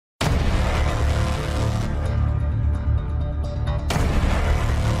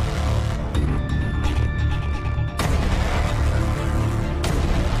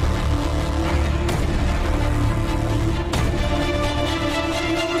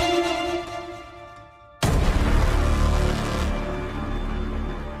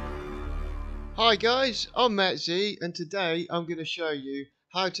Hi guys, I'm mattZee and today I'm going to show you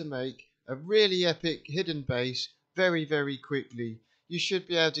how to make a really epic hidden base very quickly. You should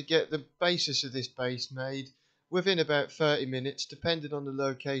be able to get the basis of this base made within about 30 minutes depending on the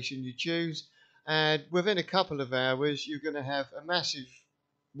location you choose, and within a couple of hours you're going to have a massive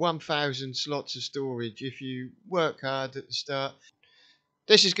 1000 slots of storage if you work hard at the start.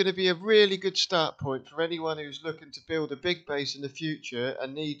 This is going to be a really good start point for anyone who's looking to build a big base in the future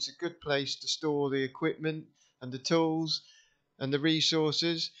and needs a good place to store the equipment and the tools and the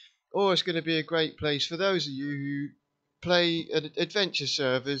resources. Or it's going to be a great place for those of you who play adventure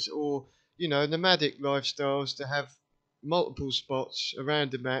servers or, nomadic lifestyles, to have multiple spots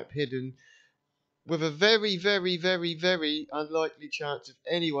around the map hidden with a very unlikely chance of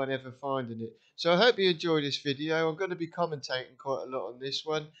anyone ever finding it. So I hope you enjoy this video. I'm going to be commentating quite a lot on this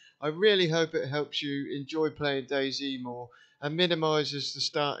one. I really hope it helps you enjoy playing DayZ more and minimises the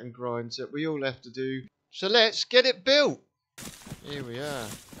starting grinds that we all have to do. So let's get it built. Here we are.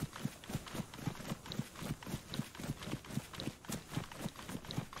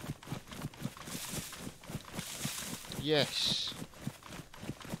 Yes.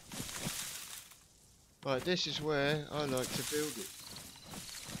 Right, this is where I like to build it.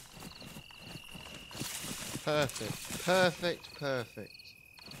 Perfect.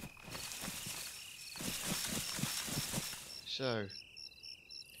 So,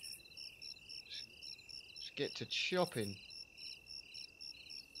 let's get to chopping.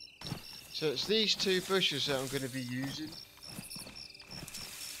 So it's these two bushes that I'm going to be using.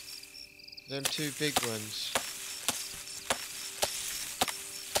 Them two big ones.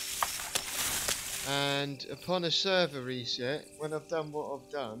 And upon a server reset, when I've done what I've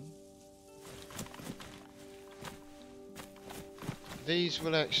done, these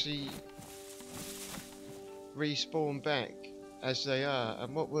will actually respawn back as they are,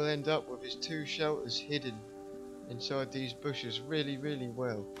 and what we'll end up with is two shelters hidden inside these bushes really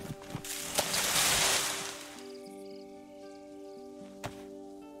well.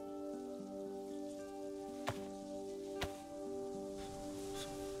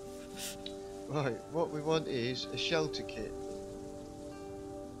 Right, what we want is a shelter kit.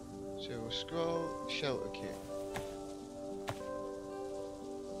 So we'll scroll, shelter kit.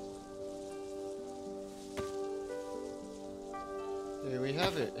 Here we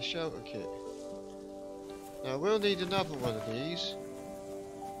have it, a shelter kit. Now we'll need another one of these.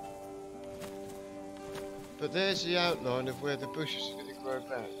 But there's the outline of where the bushes are going to grow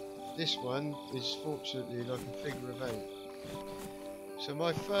back. This one is fortunately like a figure of 8. So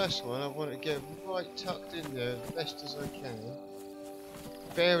my first one I want to get right tucked in there as best as I can.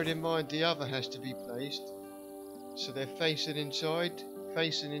 Bearing in mind the other has to be placed so they're facing inside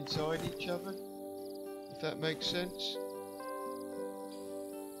each other, if that makes sense.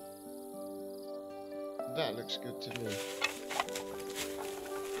 That looks good to me.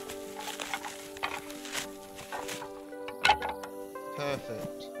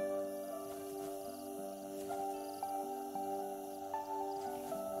 Perfect.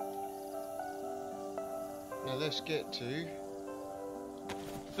 Now let's get to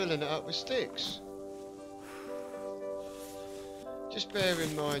filling it up with sticks. Just bear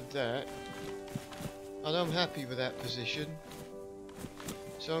in mind that, and I'm happy with that position,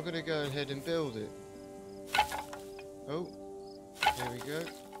 so I'm going to go ahead and build it. Oh, here we go.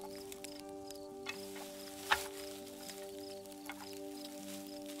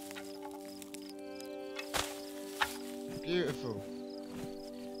 Beautiful.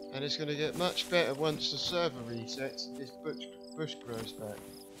 And it's going to get much better once the server resets and this bush grows back.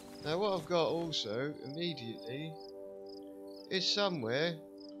 Now what I've got also immediately is somewhere,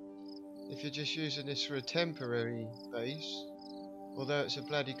 if you're just using this for a temporary base, although it's a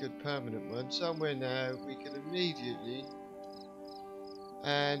bloody good permanent one, somewhere now we can immediately,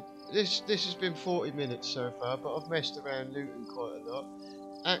 and this has been 40 minutes so far, but I've messed around looting quite a lot.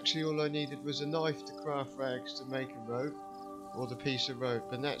 Actually all I needed was a knife to craft rags to make a rope, or the piece of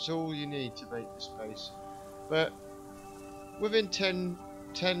rope, and that's all you need to make this base. But within 10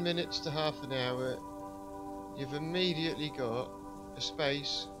 minutes to half an hour you've immediately got a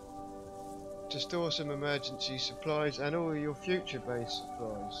space to store some emergency supplies and all your future base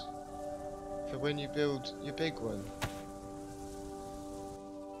supplies for when you build your big one.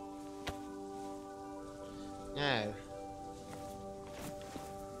 Now,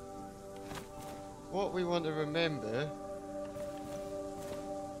 what we want to remember,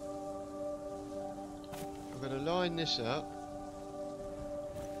 I'm going to line this up.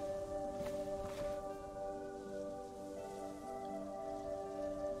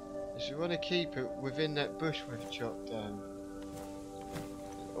 So you want to keep it within that bush we've chopped down.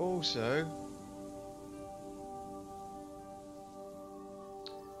 Also,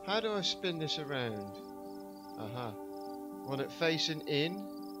 How do I spin this around? Aha. Want it facing in.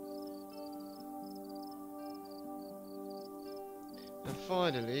 And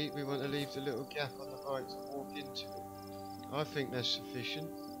finally, we want to leave the little gap on the right to walk into it. I think that's sufficient.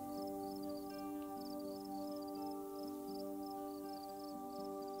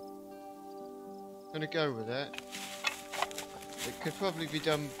 I'm going to go with that. It could probably be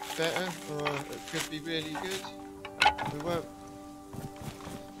done better, or it could be really good. We won't.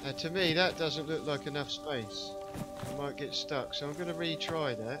 To me, that doesn't look like enough space. I might get stuck, so I'm going to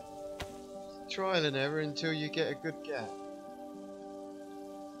retry that. Trial and error until you get a good gap.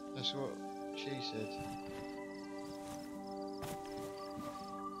 That's what she said.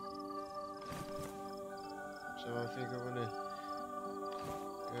 So I think I want to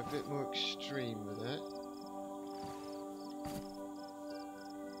go a bit more extreme with that.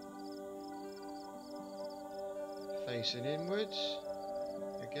 Facing inwards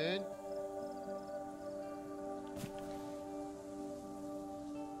again.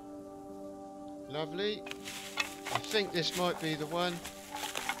 Lovely. I think this might be the one.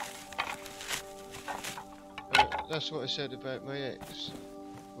 That's what I said about my ex.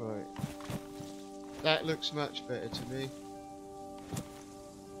 Right. That looks much better to me.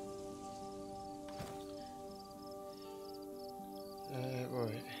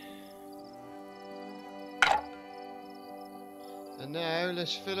 Right. And now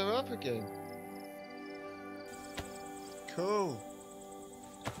let's fill her up again. Cool.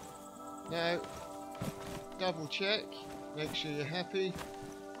 Now, double check. Make sure you're happy.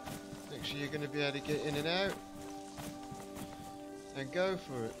 Make sure you're going to be able to get in and out. And go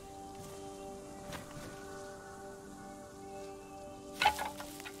for it.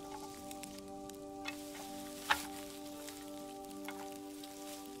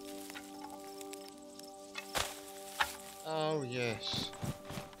 Oh yes.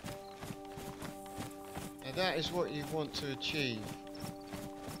 Now that is what you want to achieve.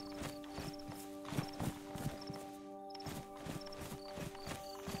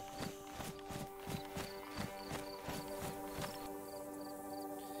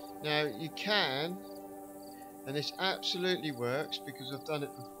 Now you can, and this absolutely works because I've done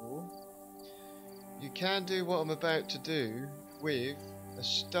it before, you can do what I'm about to do with a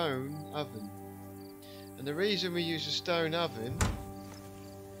stone oven. And the reason we use a stone oven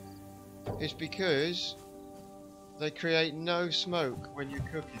is because they create no smoke when you're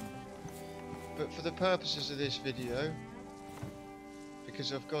cooking. But for the purposes of this video,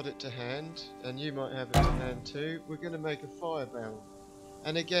 because I've got it to hand, and you might have it to hand too, we're going to make a fire barrel.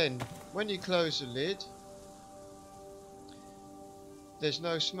 And again, when you close the lid, there's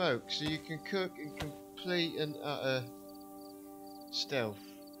no smoke, so you can cook in complete and utter stealth.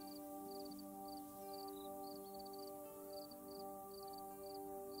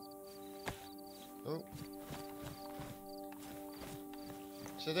 Oh.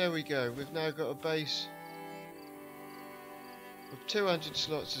 So there we go, we've now got a base of 200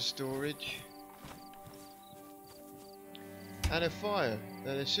 slots of storage and a fire.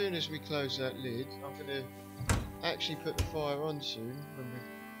 And as soon as we close that lid, I'm going to actually put the fire on soon when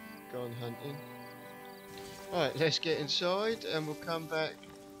we've gone hunting. Alright, let's get inside and we'll come back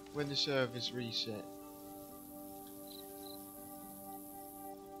when the server's reset.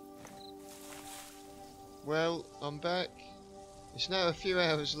 Well, I'm back. It's now a few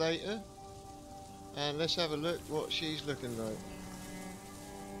hours later, and let's have a look what she's looking like.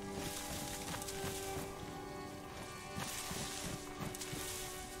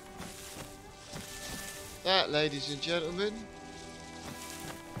 That, ladies and gentlemen,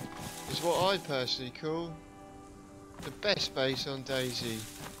 is what I personally call the best base on DayZ.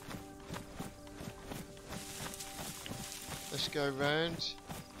 Let's go round.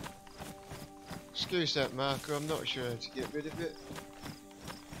 Excuse that marker, I'm not sure how to get rid of it.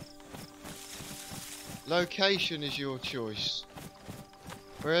 Location is your choice,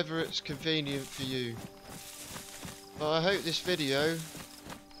 wherever it's convenient for you. But I hope this video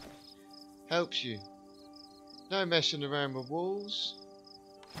helps you. No messing around with walls.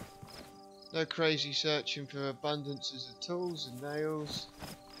 No crazy searching for abundances of tools and nails.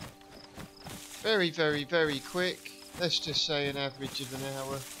 Very, very, very quick. Let's just say an average of an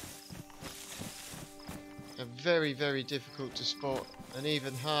hour. And very, very difficult to spot, and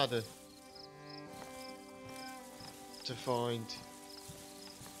even harder to find.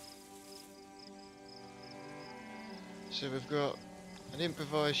 So we've got an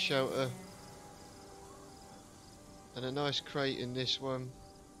improvised shelter and a nice crate in this one.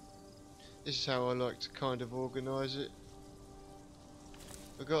 This is how I like to kind of organise it.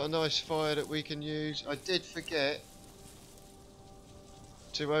 We've got a nice fire that we can use. I did forget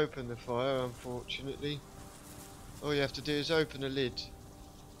to open the fire, unfortunately. All you have to do is open a lid.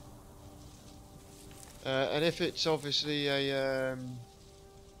 And if it's obviously a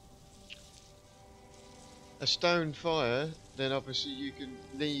stone fire, then obviously you can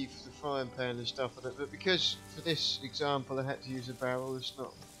leave the frying pan and stuff on it. But because for this example I had to use a barrel, it's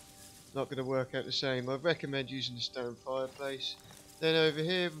not going to work out the same. I recommend using the stone fireplace. Then over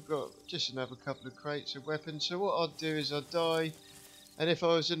here we've got just another couple of crates of weapons. So what I'd do is I'd die, and if I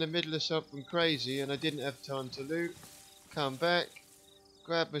was in the middle of something crazy and I didn't have time to loot, come back,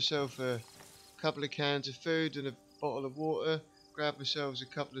 grab myself a couple of cans of food and a bottle of water, grab myself a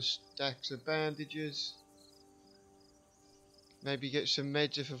couple of stacks of bandages, maybe get some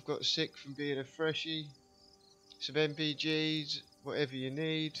meds if I've got sick from being a freshie, some MPGs, whatever you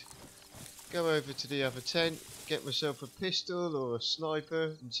need. Go over to the other tent, get myself a pistol or a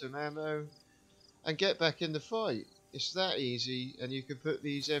sniper and some ammo, and get back in the fight. It's that easy, and you can put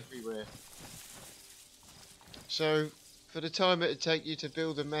these everywhere. So for the time it would take you to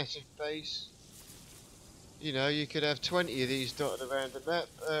build a massive base, you know, you could have 20 of these dotted around the map.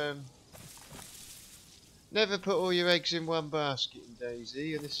 Never put all your eggs in one basket in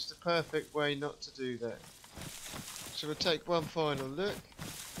DayZ, and this is the perfect way not to do that. So we'll take one final look.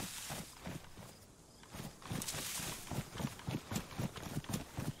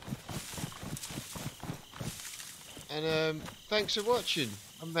 And thanks for watching.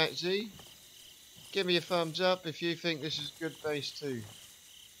 I'm mattZee. Give me a thumbs up if you think this is a good base too.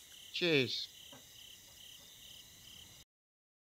 Cheers.